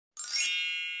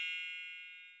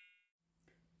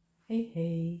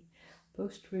Hey,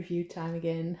 post review time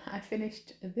again. I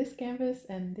finished this canvas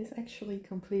and this actually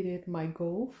completed my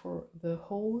goal for the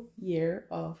whole year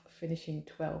of finishing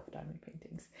 12 diamond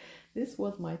paintings. This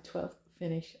was my 12th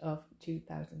finish of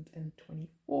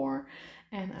 2024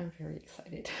 and I'm very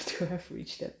excited to have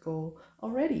reached that goal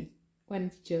already when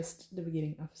it's just the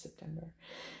beginning of September.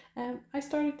 I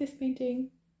started this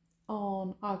painting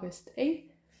on August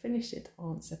 8th, finished it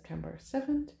on September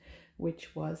 7th,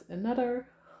 which was another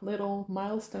little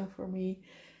milestone for me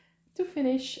to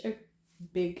finish a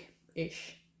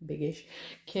big-ish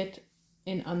kit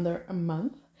in under a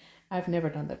month. I've never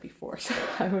done that before, so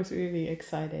I was really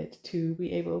excited to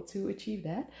be able to achieve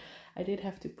that. I did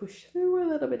have to push through a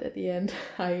little bit at the end.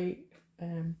 The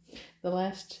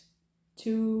last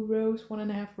 2 rows,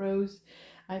 1.5 rows,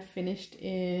 I finished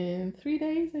in 3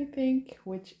 days, I think,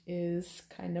 which is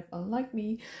kind of unlike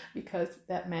me because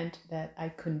that meant that I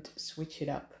couldn't switch it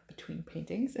up between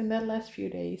paintings in that last few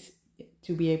days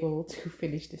to be able to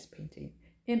finish this painting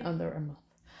in under a month.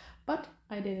 But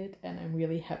I did it and I'm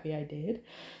really happy I did.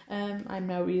 I'm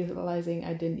now realizing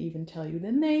I didn't even tell you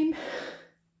the name.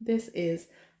 This is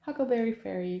Huckle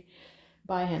Beary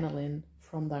by Lynn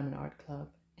from Diamond Art Club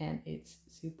and it's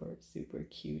super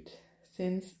cute.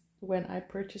 Since when I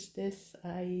purchased this,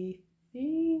 I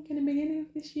think in the beginning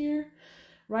of this year,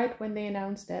 right when they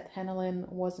announced that Lynn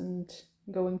wasn't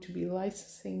going to be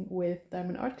licensing with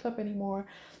Diamond Art Club anymore,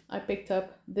 I picked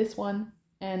up this one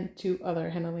and 2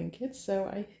 other Lynn kits. So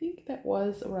I think that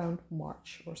was around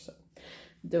March or so.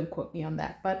 Don't quote me on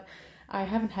that, but I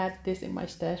haven't had this in my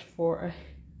stash for a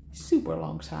super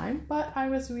long time, but I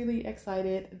was really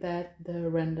excited that the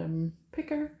random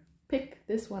picker picked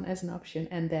this one as an option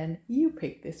and then you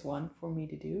picked this one for me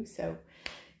to do, so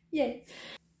yay.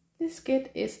 This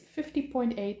kit is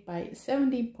 50.8 by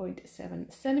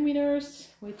 17.7 centimeters,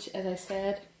 which, as I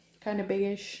said, kind of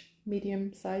biggish,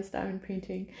 medium-sized diamond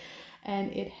painting,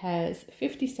 and it has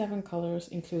 57 colors,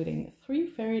 including 3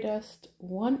 fairy dust,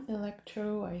 1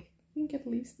 electro, I think at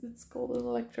least it's called an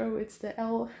electro, it's the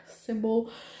L symbol,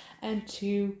 and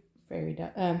 2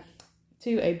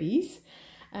 ABs.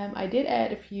 I did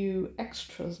add a few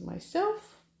extras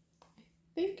myself.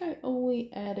 I think I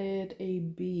only added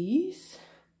ABs,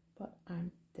 but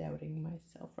I'm doubting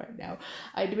myself right now.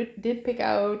 I did pick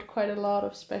out quite a lot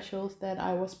of specials that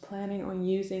I was planning on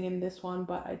using in this one,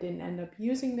 but I didn't end up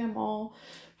using them all.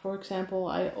 For example,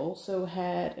 I also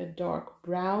had a dark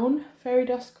brown fairy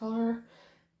dust color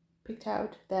picked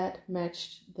out that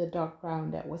matched the dark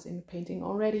brown that was in the painting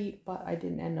already, but I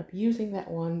didn't end up using that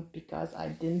one because I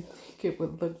didn't think it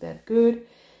would look that good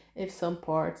if some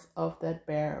parts of that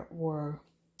bear were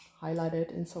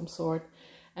highlighted in some sort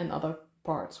and other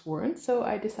parts weren't. So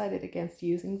I decided against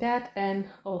using that and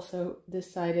also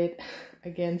decided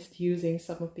against using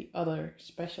some of the other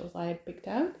specials I had picked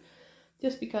out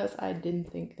just because I didn't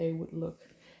think they would look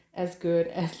as good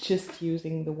as just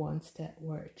using the ones that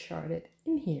were charted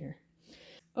in here.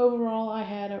 Overall, I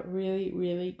had a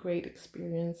really great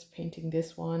experience painting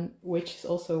this one, which is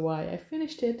also why I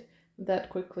finished it that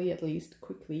quickly, at least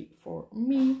quickly for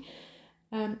me.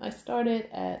 I started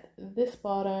at this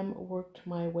bottom, worked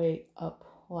my way up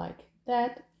like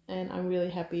that, and I'm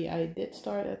really happy I did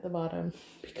start at the bottom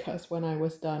because when I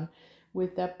was done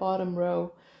with that bottom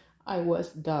row, I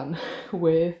was done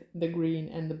with the green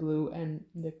and the blue and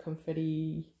the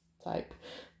confetti type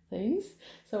things.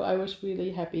 So I was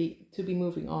really happy to be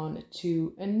moving on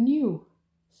to a new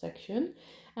section.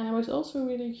 And I was also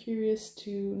really curious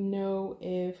to know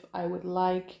if I would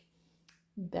like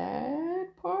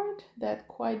that part, that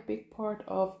quite big part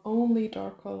of only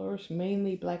dark colors,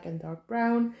 mainly black and dark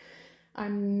brown.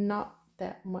 I'm not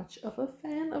that much of a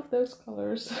fan of those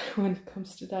colors when it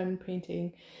comes to diamond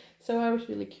painting, so I was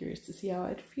really curious to see how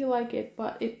I'd feel like it,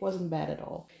 but it wasn't bad at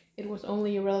all. It was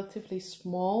only a relatively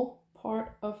small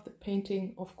part of the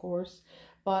painting, of course,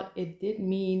 but it did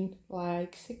mean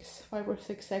like 5 or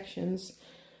 6 sections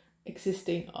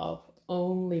existing of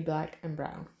only black and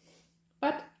brown.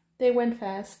 But they went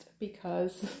fast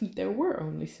because there were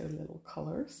only so little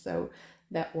colors, so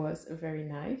that was very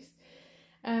nice.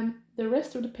 The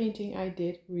rest of the painting I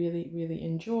did really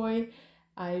enjoy.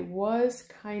 I was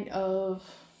kind of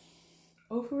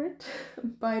over it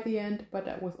by the end, but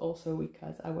that was also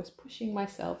because I was pushing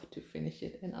myself to finish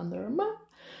it in under a month.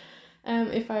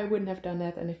 If I wouldn't have done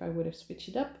that and if I would have switched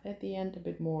it up at the end a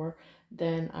bit more,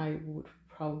 then I would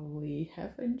probably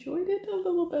have enjoyed it a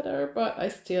little better, but I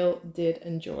still did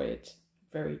enjoy it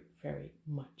very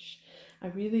much. I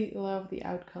really love the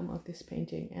outcome of this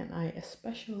painting, and I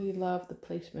especially love the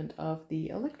placement of the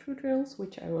electro drills,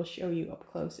 which I will show you up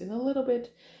close in a little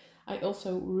bit. I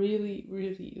also really,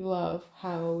 really love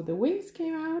how the wings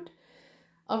came out.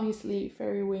 Obviously,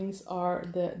 fairy wings are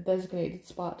the designated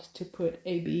spot to put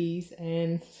ABs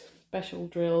and special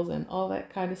drills and all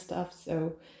that kind of stuff,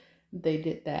 so they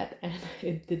did that and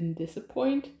it didn't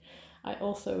disappoint. I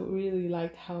also really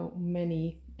liked how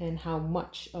many and how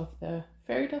much of the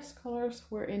fairy dust colors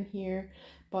were in here,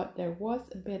 but there was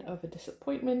a bit of a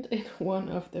disappointment in one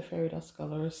of the fairy dust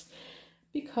colors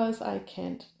because I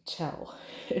can't tell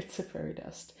it's a fairy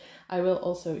dust. I will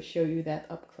also show you that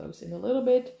up close in a little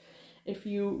bit. If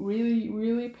you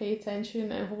really pay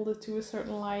attention and hold it to a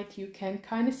certain light, you can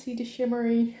kind of see the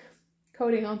shimmery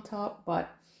coating on top, but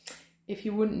if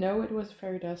you wouldn't know it was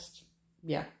fairy dust,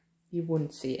 yeah, you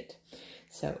wouldn't see it.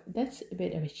 So that's a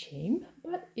bit of a shame,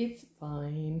 but it's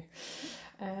fine.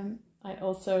 I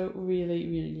also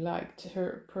really liked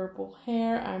her purple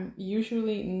hair. I'm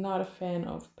usually not a fan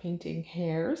of painting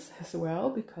hairs as well,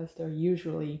 because they're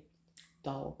usually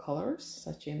dull colors,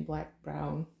 such in black,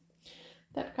 brown,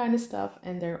 that kind of stuff,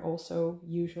 and they're also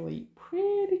usually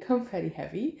pretty confetti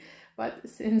heavy. But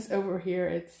since over here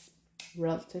it's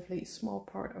relatively small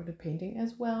part of the painting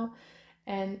as well,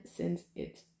 and since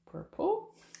it's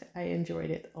purple, I enjoyed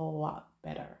it a lot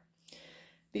better.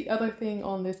 The other thing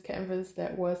on this canvas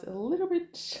that was a little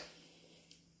bit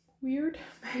weird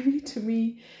maybe to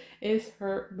me is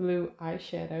her blue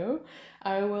eyeshadow.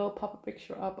 I will pop a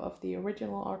picture up of the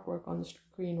original artwork on the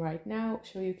screen right now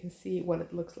so you can see what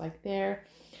it looks like there.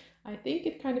 I think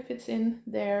it kind of fits in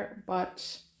there,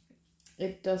 but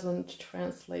it doesn't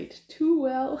translate too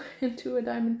well into a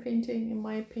diamond painting in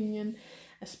my opinion,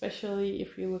 especially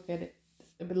if you look at it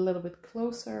a little bit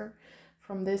closer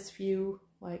from this view.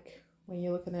 Like when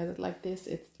you're looking at it like this,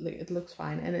 it looks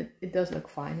fine, and it does look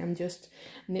fine. I'm just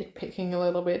nitpicking a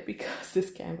little bit because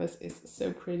this canvas is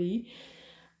so pretty.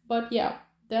 But yeah,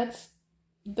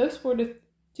 those were the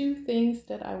two things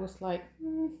that I was like,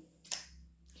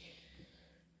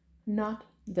 not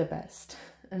the best.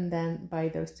 And then by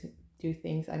those two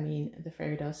things, I mean the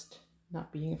fairy dust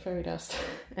not being a fairy dust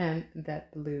and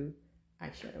that blue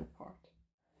eyeshadow part.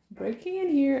 Breaking in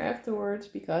here afterwards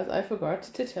because I forgot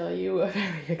to tell you a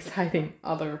very exciting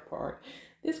other part.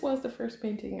 This was the first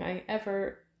painting I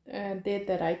ever did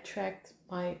that I tracked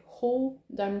my whole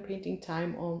diamond painting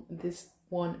time on this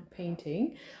one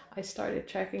painting. I started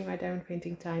tracking my diamond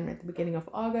painting time at the beginning of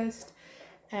August,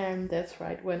 and that's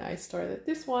right when I started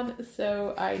this one,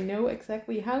 so I know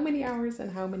exactly how many hours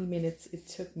and how many minutes it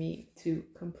took me to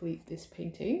complete this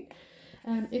painting.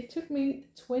 It took me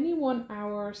 21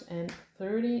 hours and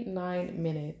 39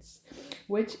 minutes,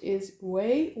 which is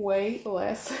way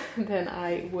less than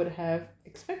I would have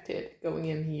expected going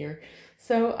in here.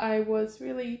 So I was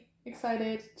really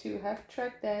excited to have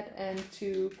tracked that and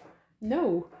to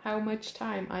know how much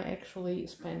time I actually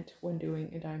spent when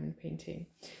doing a diamond painting.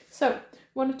 So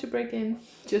wanted to break in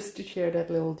just to share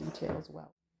that little detail as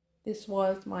well. This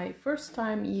was my first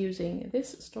time using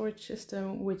this storage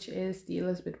system, which is the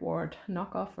Elizabeth Ward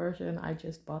knockoff version. I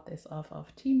just bought this off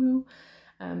of Temu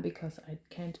because I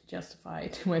can't justify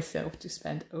to myself to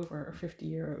spend over 50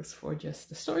 euros for just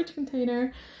the storage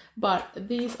container. But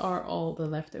these are all the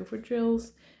leftover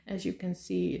drills. As you can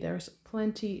see, there's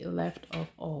plenty left of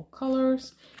all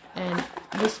colors. And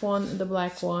this one, the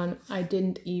black one, I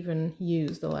didn't even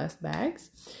use the last bags.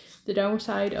 The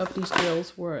downside of these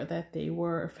drills were that they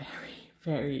were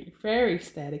very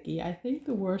staticky. I think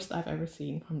the worst I've ever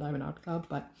seen from Diamond Art Club,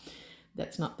 but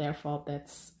that's not their fault.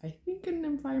 That's, I think, an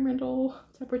environmental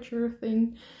temperature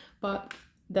thing, but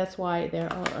that's why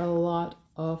there are a lot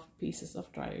of pieces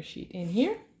of dryer sheet in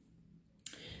here.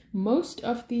 Most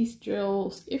of these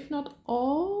drills, if not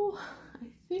all, I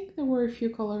think there were a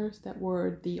few colors that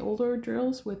were the older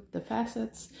drills with the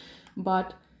facets,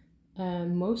 but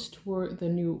most were the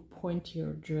new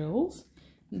pointier drills.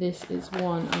 This is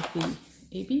one of the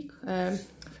AB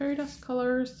fairy dust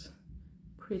colors,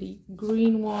 pretty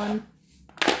green one.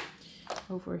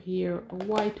 Over here, a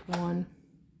white one.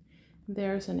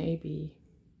 There's an AB.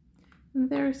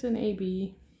 There's an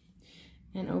AB.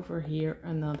 And over here,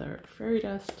 another fairy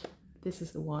dust. This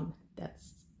is the one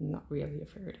that's not really a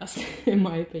fairy dust, in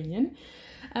my opinion.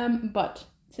 But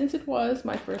since it was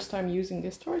my first time using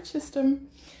this storage system,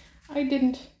 I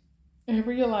didn't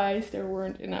realize there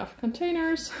weren't enough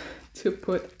containers to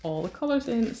put all the colors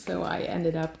in, so I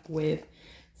ended up with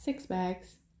 6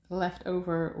 bags left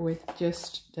over with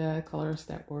just the colors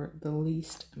that were the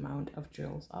least amount of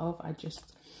drills of. I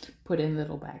just put in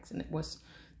little bags and it was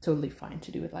totally fine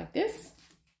to do it like this.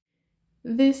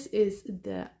 This is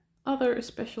the other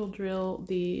special drill,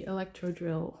 the electro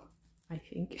drill I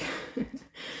think.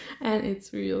 And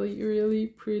it's really, really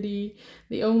pretty.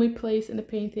 The only place in the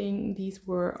painting these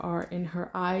are in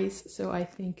her eyes, so I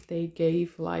think they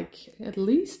gave like at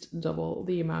least double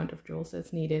the amount of jewels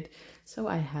that's needed. So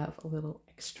I have a little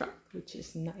extra, which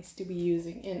is nice to be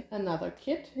using in another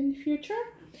kit in the future.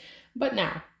 But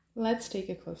now, let's take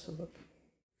a closer look.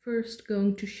 First,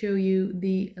 going to show you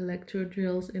the electro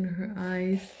drills in her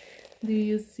eyes. Do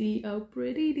you see how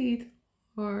pretty these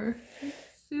are? It's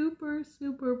super,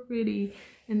 super pretty.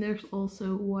 And there's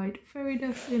also white fairy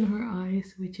dust in her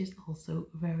eyes, which is also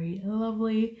very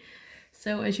lovely.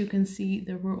 So as you can see,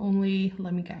 there were only,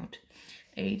 let me count,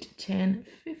 8, 10,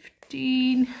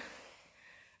 15,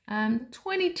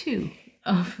 22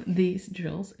 of these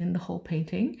drills in the whole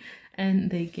painting,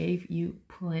 and they gave you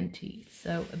plenty,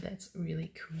 so that's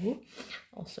really cool.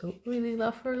 Also really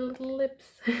love her little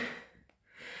lips.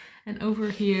 And over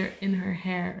here in her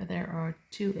hair there are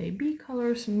 2 AB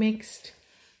colors mixed,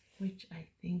 which I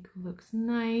think looks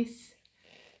nice.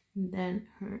 And then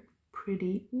her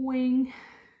pretty wing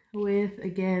with,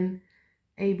 again,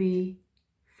 AB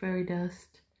fairy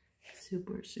dust.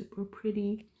 Super, super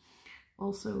pretty.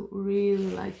 Also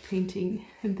really like painting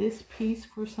this piece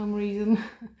for some reason.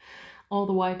 All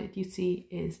the white that you see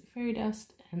is fairy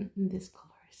dust, and this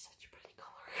color is such a pretty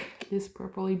color. This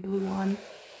purpley blue one.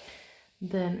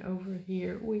 Then over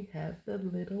here we have the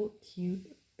little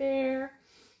cute bear,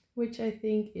 which I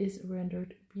think is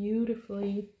rendered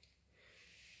beautifully.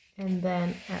 And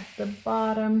then at the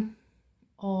bottom,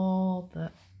 all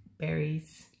the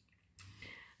berries.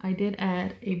 I did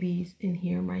add ABs in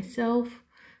here myself.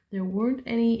 There weren't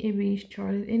any ABs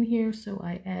charted in here, so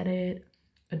I added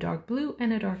a dark blue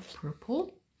and a dark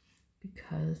purple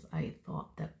because I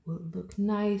thought that would look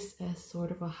nice as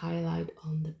sort of a highlight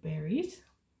on the berries.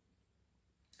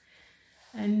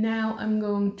 And now I'm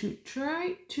going to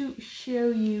try to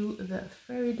show you the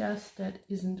fairy dust that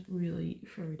isn't really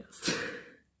fairy dust,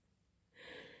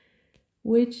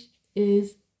 which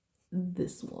is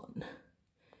this one.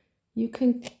 You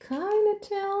can kind of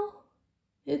tell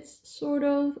it's sort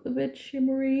of a bit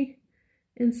shimmery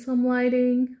in some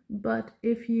lighting, but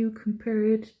if you compare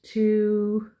it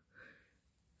to,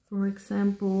 for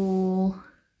example,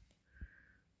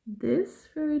 this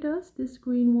fairy dust, this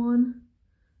green one,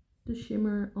 the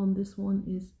shimmer on this one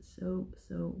is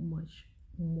so much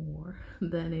more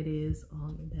than it is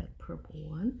on that purple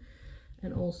one.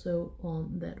 And also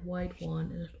on that white one,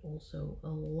 there's also a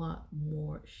lot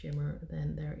more shimmer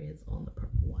than there is on the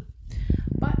purple one.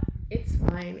 But it's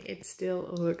fine, it still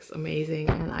looks amazing,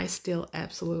 and I still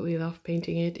absolutely love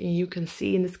painting it. And you can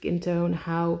see in the skin tone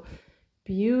how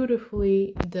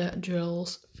beautifully the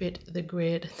drills fit the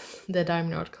grid that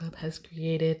Diamond Art Club has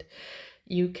created.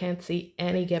 You can't see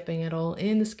any gapping at all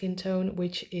in the skin tone,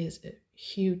 which is a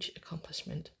huge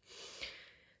accomplishment.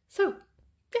 So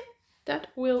yeah, that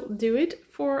will do it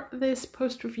for this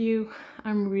post review.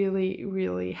 I'm really,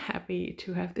 really happy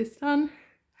to have this done.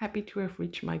 Happy to have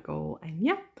reached my goal, and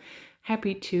yeah,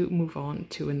 happy to move on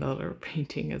to another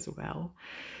painting as well.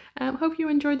 Hope you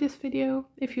enjoyed this video.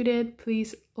 If you did,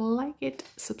 please like it,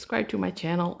 subscribe to my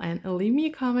channel, and leave me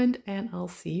a comment, and I'll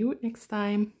see you next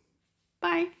time.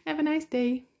 Bye, have a nice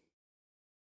day.